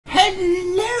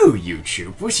Hello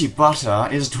YouTube, Witty Butter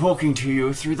is talking to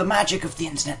you through the magic of the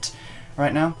internet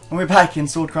right now, and we're back in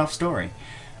Swordcraft story.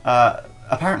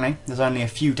 Apparently, there's only a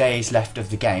few days left of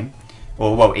the game,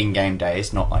 or well, in-game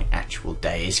days, not like actual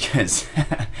days, because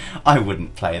I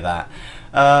wouldn't play that.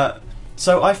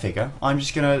 So I figure I'm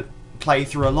just going to play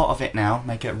through a lot of it now,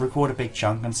 record a big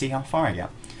chunk, and see how far I get.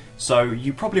 So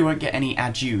you probably won't get any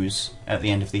adieus at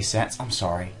the end of these sets. I'm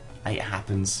sorry, it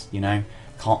happens, you know,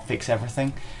 can't fix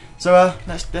everything. So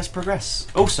let's progress.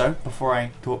 Also, before I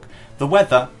talk, the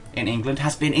weather in England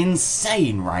has been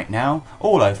insane right now,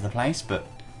 all over the place, but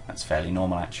that's fairly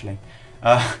normal actually.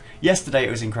 Yesterday it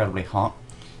was incredibly hot,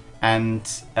 and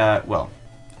well,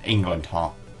 England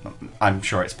hot. I'm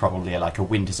sure it's probably like a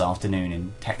winter's afternoon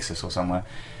in Texas or somewhere.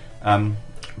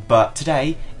 But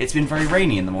today it's been very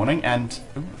rainy in the morning, and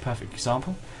perfect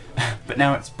example. But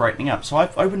now it's brightening up, so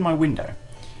I've opened my window,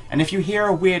 and if you hear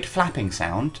a weird flapping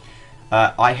sound,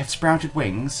 I have sprouted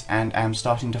wings and am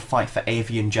starting to fight for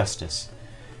avian justice.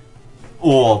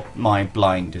 Or my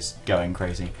blind is going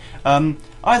crazy.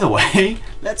 Either way,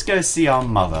 let's go see our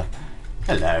mother.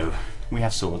 Hello. We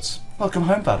have swords. Welcome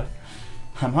home, butter.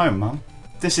 I'm home, Mum.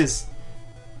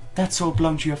 That sword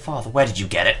belonged to your father. Where did you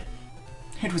get it?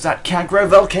 It was at Cagro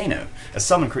Volcano. A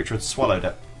summon creature had swallowed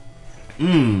it.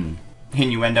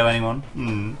 Innuendo,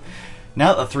 anyone?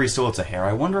 Now that the three swords are here,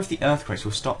 I wonder if the earthquakes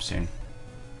will stop soon.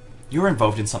 You're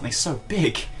involved in something so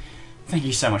big. Thank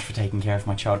you so much for taking care of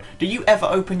my child. Do you ever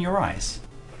open your eyes?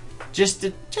 Just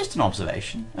an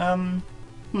observation.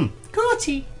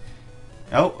 Goody.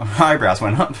 Oh, eyebrows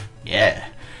went up. Yeah.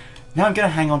 Now I'm going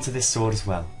to hang on to this sword as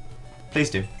well. Please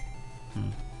do.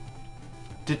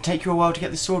 Did it take you a while to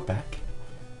get this sword back?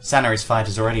 Sanari's fight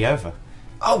is already over.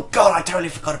 Oh god, I totally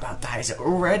forgot about that. Is it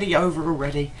already over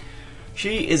already?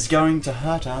 She is going to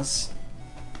hurt us.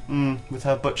 With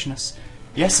her butchness.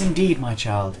 Yes, indeed, my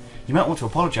child. You might want to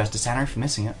apologise to Sanari for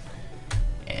missing it.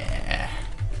 Yeah.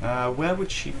 Where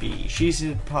would she be? She's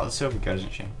a part of the Silver Guard,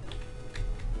 isn't she?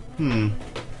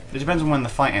 It depends on when the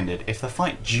fight ended. If the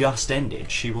fight just ended,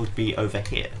 she will be over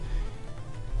here.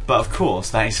 But of course,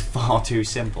 that is far too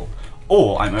simple.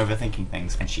 Or I'm overthinking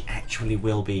things, and she actually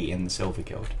will be in the Silver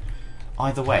Guild.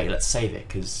 Either way, let's save it,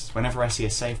 because whenever I see a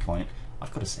save point,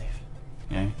 I've got to save.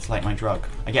 You know, it's like my drug.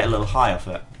 I get a little high off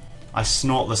it. I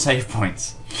snort the save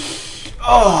points.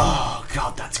 Oh,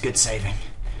 God, that's good saving.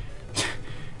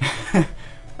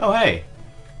 Oh, hey.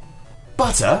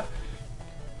 Butter?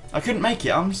 I couldn't make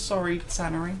it. I'm sorry,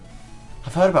 Sanari.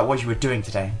 I've heard about what you were doing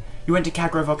today. You went to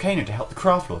Cagro Volcano to help the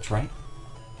Craft Lords, right?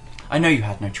 I know you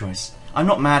had no choice. I'm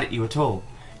not mad at you at all.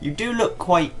 You do look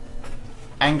quite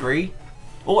angry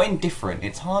or indifferent.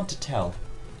 It's hard to tell.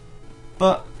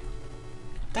 But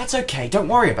that's okay. Don't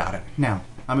worry about it. Now,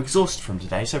 I'm exhausted from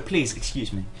today, so please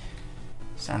excuse me.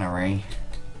 Sanari.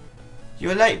 You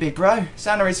were late, big bro.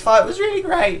 Sanari's fight was really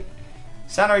great.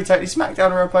 Sanari totally smacked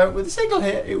down her opponent with a single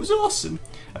hit. It was awesome.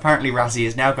 Apparently Razzy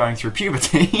is now going through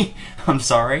puberty. I'm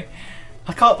sorry.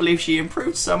 I can't believe she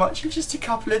improved so much in just a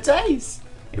couple of days.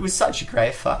 It was such a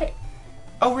great fight.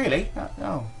 Oh, really?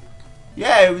 Oh.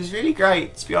 Yeah, it was really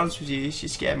great. To be honest with you, she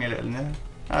scared me a little.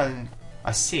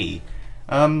 I see.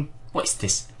 What is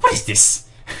this? What is this?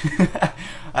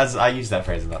 As I use that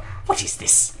phrase a lot. What is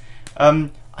this?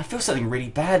 I feel something really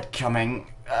bad coming.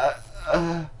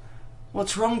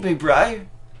 What's wrong, big bro?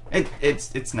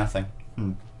 It's nothing.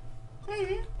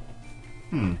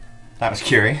 That was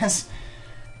curious.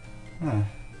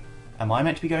 Am I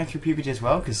meant to be going through puberty as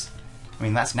well? Because, I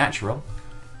mean, that's natural.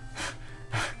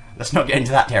 Let's not get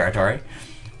into that territory.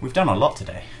 We've done a lot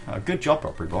today. Good job,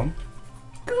 Rob Reborn.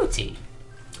 Goody.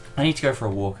 I need to go for a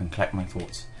walk and collect my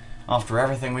thoughts. After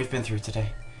everything we've been through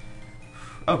today.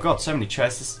 Oh god, so many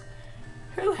choices.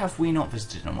 Who have we not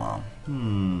visited in a while?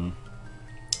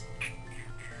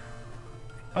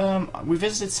 We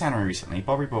visited Sanari recently.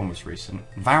 Bob Reborn was recent.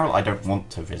 Varel I don't want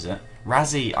to visit.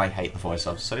 Razzy I hate the voice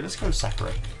of, so let's go to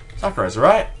Sakura. Sakura's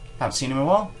alright. Haven't seen him in a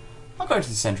while. I'll go to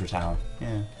the Central Tower.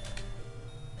 Yeah.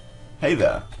 Hey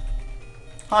there.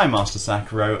 Hi, Master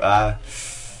Sakura.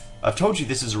 I've told you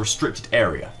this is a restricted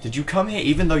area. Did you come here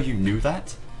even though you knew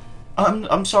that?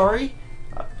 I'm sorry?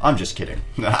 I'm just kidding.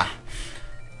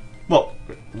 What?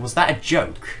 Was that a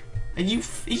joke? Are you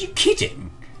kidding?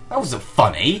 That wasn't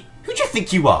funny. Who do you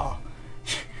think you are?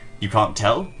 You can't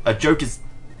tell? A joke is...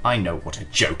 I know what a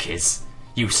joke is.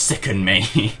 You sicken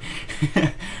me.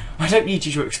 I don't need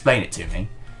you to explain it to me.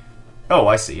 Oh,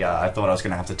 I see. I thought I was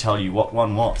going to have to tell you what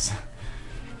one was.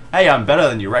 Hey, I'm better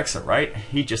than Urexa, right?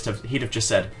 He'd have just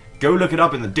said, go look it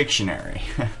up in the dictionary.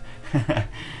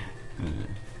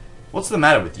 What's the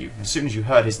matter with you? As soon as you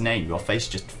heard his name, your face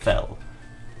just fell.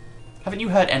 Haven't you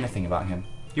heard anything about him?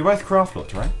 You're both craft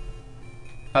lords, right?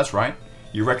 That's right.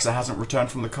 Urexa hasn't returned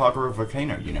from the Kagro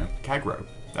volcano, you know. Kagro.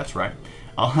 That's right.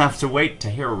 I'll have to wait to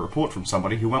hear a report from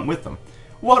somebody who went with them.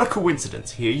 What a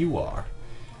coincidence. Here you are.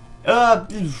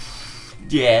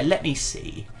 Yeah, let me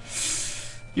see.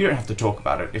 You don't have to talk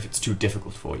about it if it's too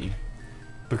difficult for you.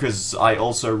 Because I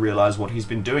also realize what he's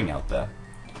been doing out there.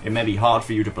 It may be hard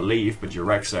for you to believe, but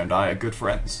Urexa and I are good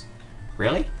friends.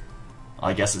 Really?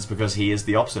 I guess it's because he is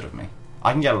the opposite of me.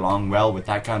 I can get along well with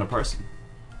that kind of person.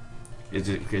 Is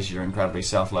it because you're incredibly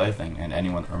self-loathing, and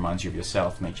anyone that reminds you of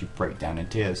yourself makes you break down in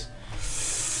tears?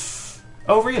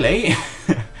 Oh, really?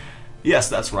 Yes,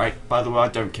 that's right. By the way, I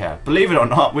don't care. Believe it or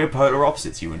not, we're polar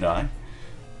opposites, you and I.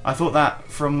 I thought that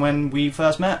from when we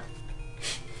first met.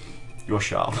 You're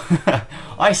sharp.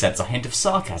 I sense a hint of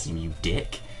sarcasm, you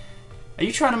dick. Are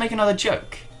you trying to make another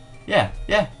joke? Yeah,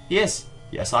 he is.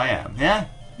 Yes, I am. Yeah?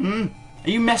 Are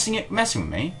you messing with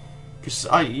me? Because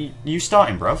you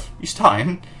starting, bruv. You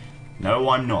starting? No,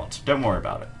 I'm not. Don't worry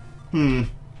about it.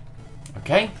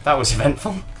 Okay, that was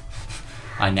eventful.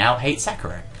 I now hate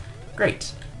Sakurai.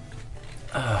 Great.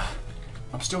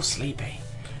 I'm still sleepy.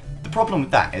 The problem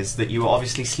with that is that you are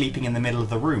obviously sleeping in the middle of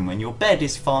the room when your bed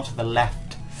is far to the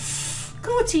left.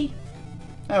 Goody.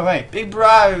 Oh, wait. Big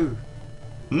bro.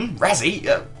 Razzy?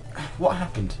 What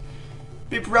happened?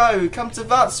 Big bro, come to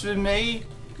Vats with me.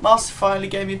 Master finally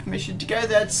gave me permission to go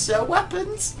there to sell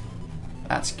weapons.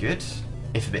 That's good.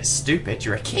 If a bit stupid,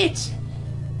 you're a kid.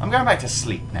 I'm going back to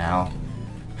sleep now.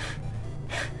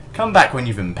 Come back when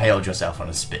you've impaled yourself on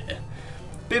a spear.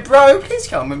 Big bro, please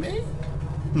come with me.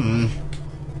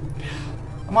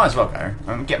 I might as well go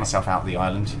and get myself out of the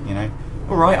island, you know.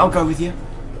 Alright, I'll go with you.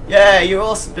 Yeah, you're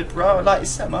awesome, big bro. I like you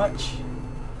so much.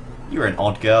 You're an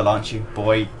odd girl, aren't you?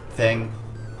 Boy thing.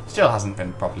 Still hasn't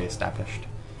been properly established.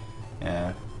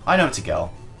 Yeah, I know it's a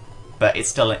girl, but it's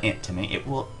still an it to me. It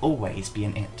will always be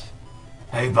an it.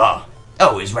 Hey, Bar.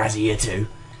 Oh, is Razzy here too?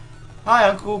 Hi,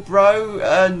 Uncle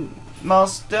Bro,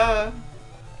 Master.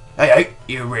 Hey,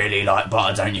 you really like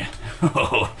butter, don't you?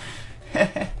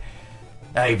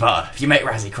 Hey, Butter, if you make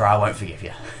Razzy cry, I won't forgive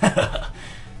you.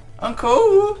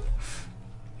 Uncle?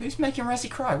 Who's making Razzy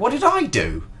cry? What did I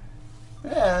do?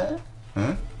 Huh?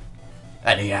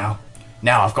 Anyhow,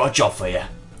 now I've got a job for you.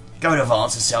 Go to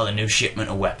Vance and sell the new shipment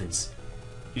of weapons.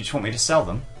 You just want me to sell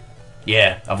them?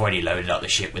 Yeah, I've already loaded up the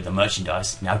ship with the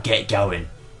merchandise. Now get going.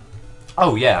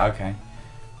 Oh, yeah, okay.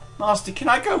 Master, can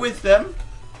I go with them?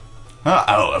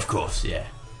 Oh, of course, yeah.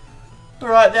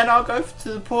 Alright, then I'll go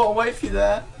to the port and wait for you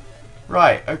there.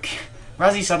 Right, okay.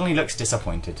 Razzy suddenly looks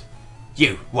disappointed.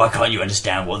 You, why can't you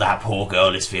understand what that poor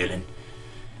girl is feeling?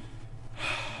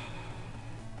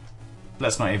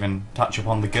 Let's not even touch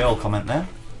upon the girl comment there.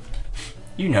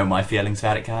 You know my feelings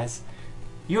about it, guys.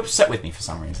 You're upset with me for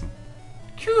some reason.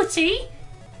 Cutie?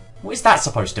 What is that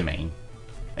supposed to mean?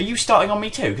 Are you starting on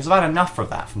me too? Because I've had enough of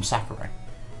that from Sakurai.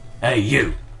 Hey,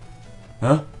 you!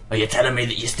 Huh? Are you telling me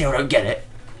that you still don't get it?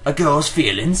 A girl's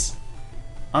feelings?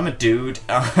 I'm a dude.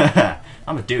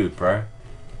 I'm a dude, bro.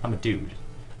 I'm a dude.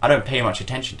 I don't pay much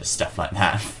attention to stuff like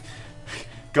that.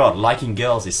 God, liking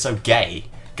girls is so gay.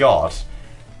 God.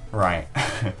 Right.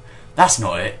 That's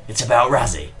not it. It's about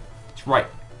Razzy. It's right.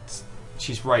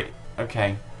 She's right.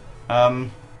 Okay. I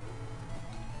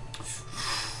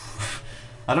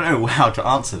don't know how to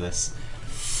answer this.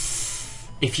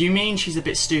 If you mean she's a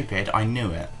bit stupid, I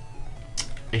knew it.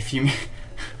 If you mean...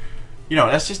 You know,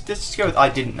 let's just go with I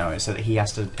didn't know it so that he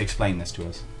has to explain this to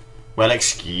us. Well,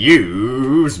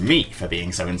 excuse me for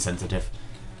being so insensitive.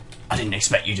 I didn't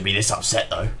expect you to be this upset,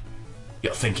 though.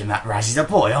 You're thinking that Razzy's a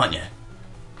boy, aren't you?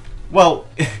 Well,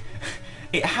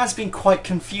 it has been quite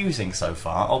confusing so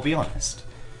far, I'll be honest.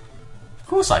 Of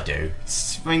course I do.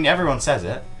 I mean, everyone says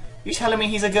it. You telling me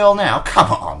he's a girl now?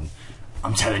 Come on.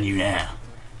 I'm telling you now.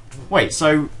 Wait,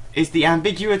 so is the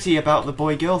ambiguity about the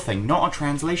boy-girl thing not a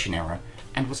translation error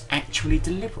and was actually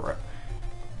deliberate?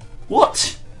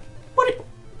 What? What?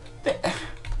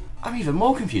 I'm even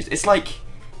more confused. It's like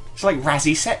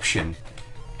Razzyception.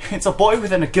 It's a boy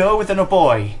within a girl within a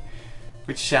boy.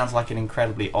 Which sounds like an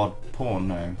incredibly odd porn,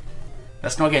 no.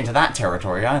 Let's not get into that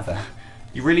territory either.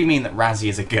 You really mean that Razzy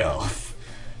is a girl?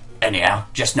 Anyhow,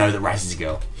 just know that Razzy's a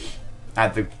girl.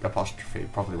 Add the apostrophe,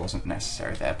 probably wasn't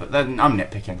necessary there, but then I'm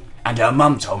nitpicking. And her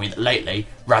mum told me that lately,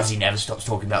 Razzy never stops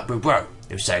talking about Boo Bro,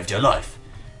 who saved her life.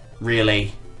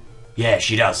 Really? Yeah,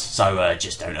 she does, so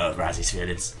just don't hurt Razzy's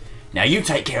feelings. Now you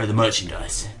take care of the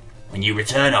merchandise. When you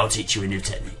return, I'll teach you a new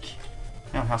technique.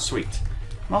 Oh, how sweet.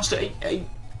 Master,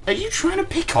 are you trying to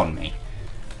pick on me?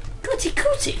 Cootie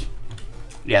cootie.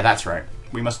 Yeah, that's right.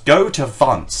 We must go to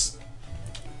Vance.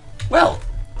 Well,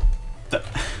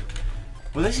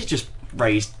 this has just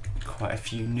raised quite a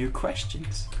few new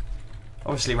questions.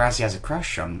 Obviously Razzy has a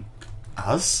crush on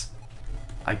us,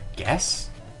 I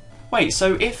guess. Wait,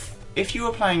 so if you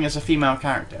were playing as a female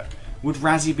character, would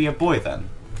Razzy be a boy then?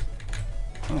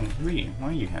 Oh, who are you? Why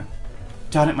are you here?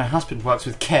 Darn it, my husband works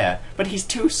with care, but he's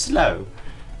too slow.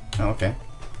 Oh, okay.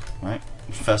 Right.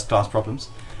 First class problems.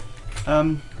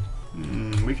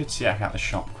 We could check out the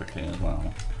shop quickly as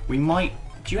well. We might...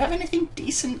 Do you have anything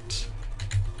decent?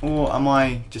 Or am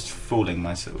I just fooling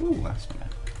myself? Ooh, that's not bad.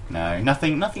 No,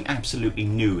 nothing absolutely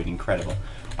new and incredible.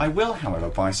 I will, however,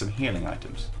 buy some healing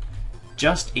items.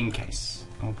 Just in case.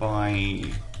 I'll buy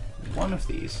one of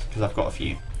these, because I've got a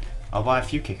few. I'll buy a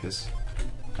few kickers.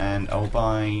 And I'll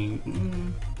buy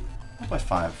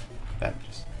 5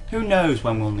 bandages. Who knows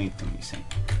when we'll need them, you see.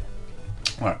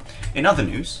 Well, in other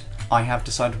news, I have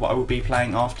decided what I will be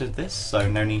playing after this, so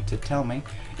no need to tell me.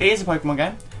 It is a Pokemon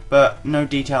game, but no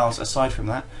details aside from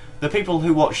that. The people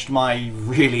who watched my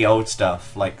really old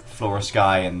stuff, like Flora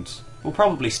Sky and well,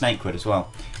 probably Snakewood as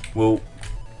well, will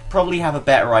probably have a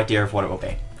better idea of what it will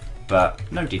be. But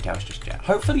no details just yet.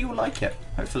 Hopefully you'll like it.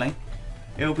 Hopefully.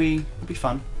 It'll be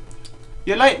fun.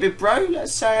 You're late, big bro.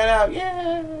 Let's say it out.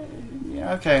 Yeah.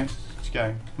 Yeah. Okay. Let's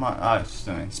go.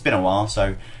 It's been a while,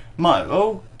 so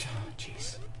oh,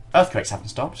 jeez. Earthquakes haven't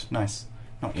stopped. Nice.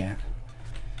 Not yet.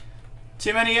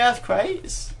 Too many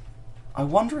earthquakes. I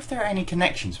wonder if there are any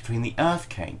connections between the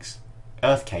earthquakes.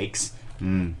 Earthquakes.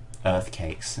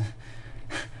 Earthquakes.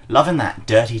 Loving that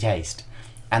dirty taste.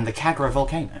 And the Kagura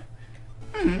volcano.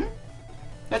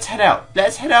 Let's head out.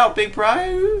 Let's head out, big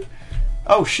bro.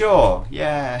 Oh, sure.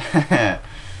 Yeah.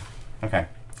 Okay.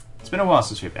 It's been a while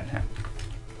since we've been here.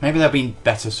 Maybe there'll be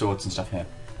better swords and stuff here.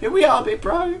 Here we are, big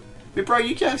bro. Big bro,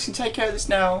 you guys can take care of this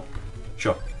now.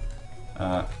 Sure.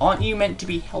 Aren't you meant to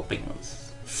be helping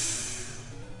us?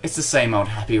 It's the same old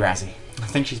happy Razzy. I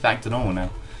think she's back to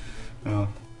normal now.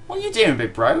 What are you doing,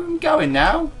 big bro? I'm going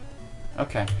now.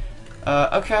 Okay.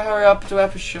 Okay, hurry up to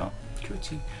Eppa shop.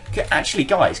 Actually,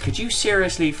 guys, could you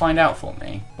seriously find out for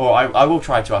me? Or I will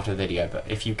try to after the video, but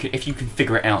if you can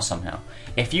figure it out somehow.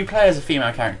 If you play as a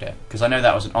female character, because I know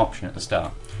that was an option at the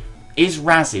start, is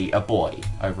Razzy a boy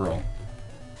overall?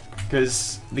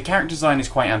 Because the character design is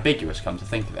quite ambiguous, come to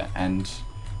think of it, and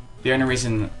the only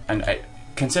reason,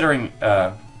 considering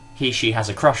she has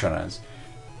a crush on us,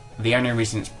 the only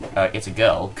reason it's a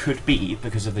girl could be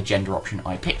because of the gender option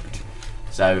I picked.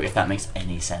 So if that makes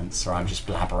any sense, or I'm just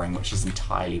blabbering, which is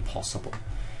entirely possible.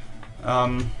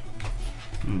 I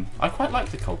quite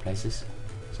like the cold places,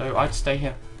 so I'd stay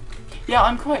here. Yeah,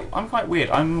 I'm quite weird.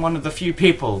 I'm one of the few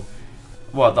people,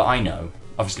 well, that I know.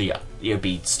 Obviously, it would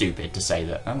be stupid to say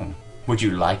that. Oh, would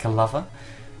you like a lover?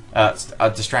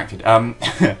 Distracted. I'm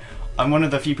one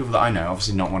of the few people that I know.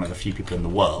 Obviously, not one of the few people in the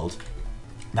world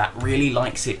that really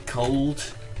likes it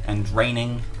cold and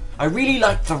raining. I really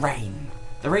like the rain.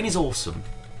 The rain is awesome.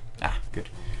 Ah, good.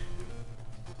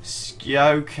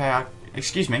 Okay,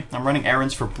 excuse me. I'm running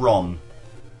errands for Bron.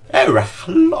 Oh,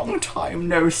 a long time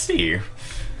no see.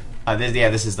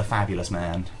 This is the fabulous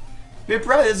man. But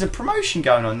bro, there's a promotion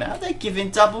going on now. They're giving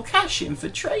double cash in for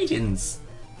trade-ins.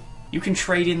 You can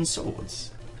trade in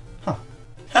swords. Huh.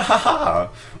 Ha ha ha.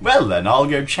 Well then, I'll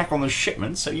go check on the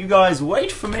shipment, so you guys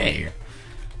wait for me.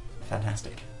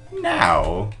 Fantastic.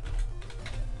 Now...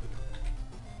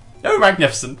 Oh,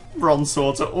 magnificent. Bronze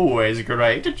swords are always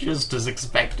great, just as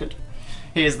expected.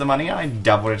 Here's the money, I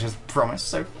doubled it as promised,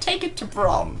 so take it to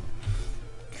Bron.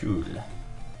 Cool.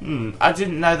 I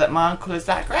didn't know that my uncle is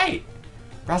that great.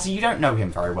 Razzy, you don't know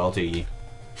him very well, do you?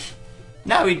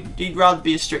 No, he'd rather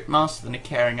be a strict master than a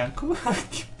caring uncle.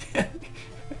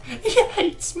 He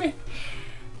hates me.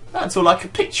 That's all I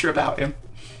could picture about him.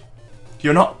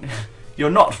 You're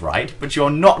not right, but you're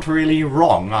not really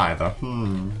wrong either.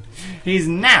 He's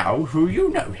now who you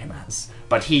know him as,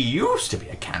 but he used to be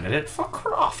a candidate for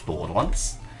Craft Lord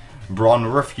once. Bron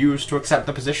refused to accept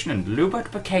the position and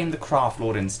Lubert became the Craft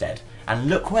Lord instead. And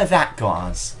look where that got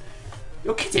us.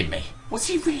 You're kidding me. Was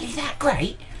he really that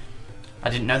great? I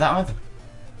didn't know that either.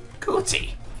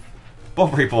 Courty.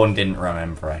 Bob Reborn didn't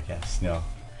remember, I guess. No.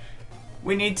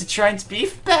 We need to train to be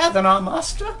better than our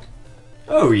master.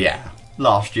 Oh yeah.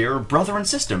 Last year, a brother and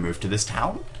sister moved to this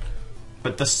town.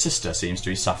 But the sister seems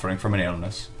to be suffering from an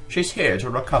illness. She's here to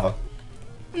recover.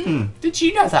 Did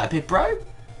you know that, big bro?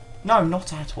 No,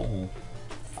 not at all.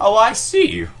 Oh, I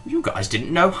see. You guys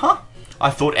didn't know, huh?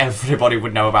 I thought everybody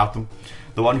would know about them.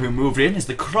 The one who moved in is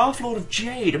the Craft Lord of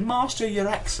Jade, Master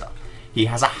Urexa. He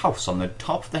has a house on the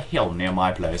top of the hill near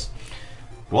my place.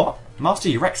 What? Master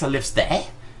Urexa lives there?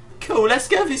 Cool, let's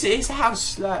go visit his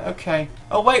house. Okay.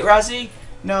 Oh, wait, Razzy.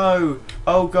 No.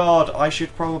 Oh, God, I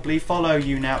should probably follow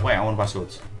you now. Wait, I want to buy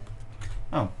swords.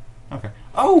 Oh. Okay.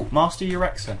 Oh, Master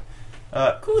Urexa.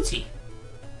 Coolty.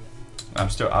 I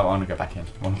want to go back in.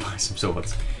 I want to buy some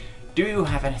swords. Do you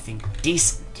have anything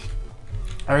decent?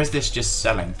 Or is this just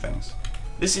selling things?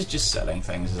 This is just selling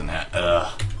things, isn't it?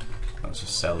 Ugh. Let's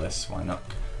just sell this. Why not?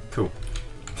 Cool.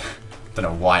 Don't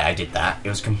know why I did that. It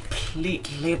was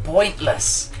completely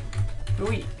pointless.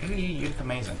 Ooh, you look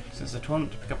amazing. Since the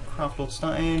taunt, pick up craft lord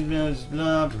starting,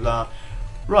 blah blah.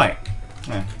 Right.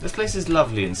 Yeah, this place is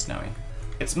lovely and snowy.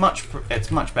 It's much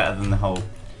better than the whole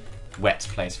wet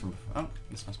place from. Oh,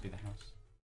 this must be the house.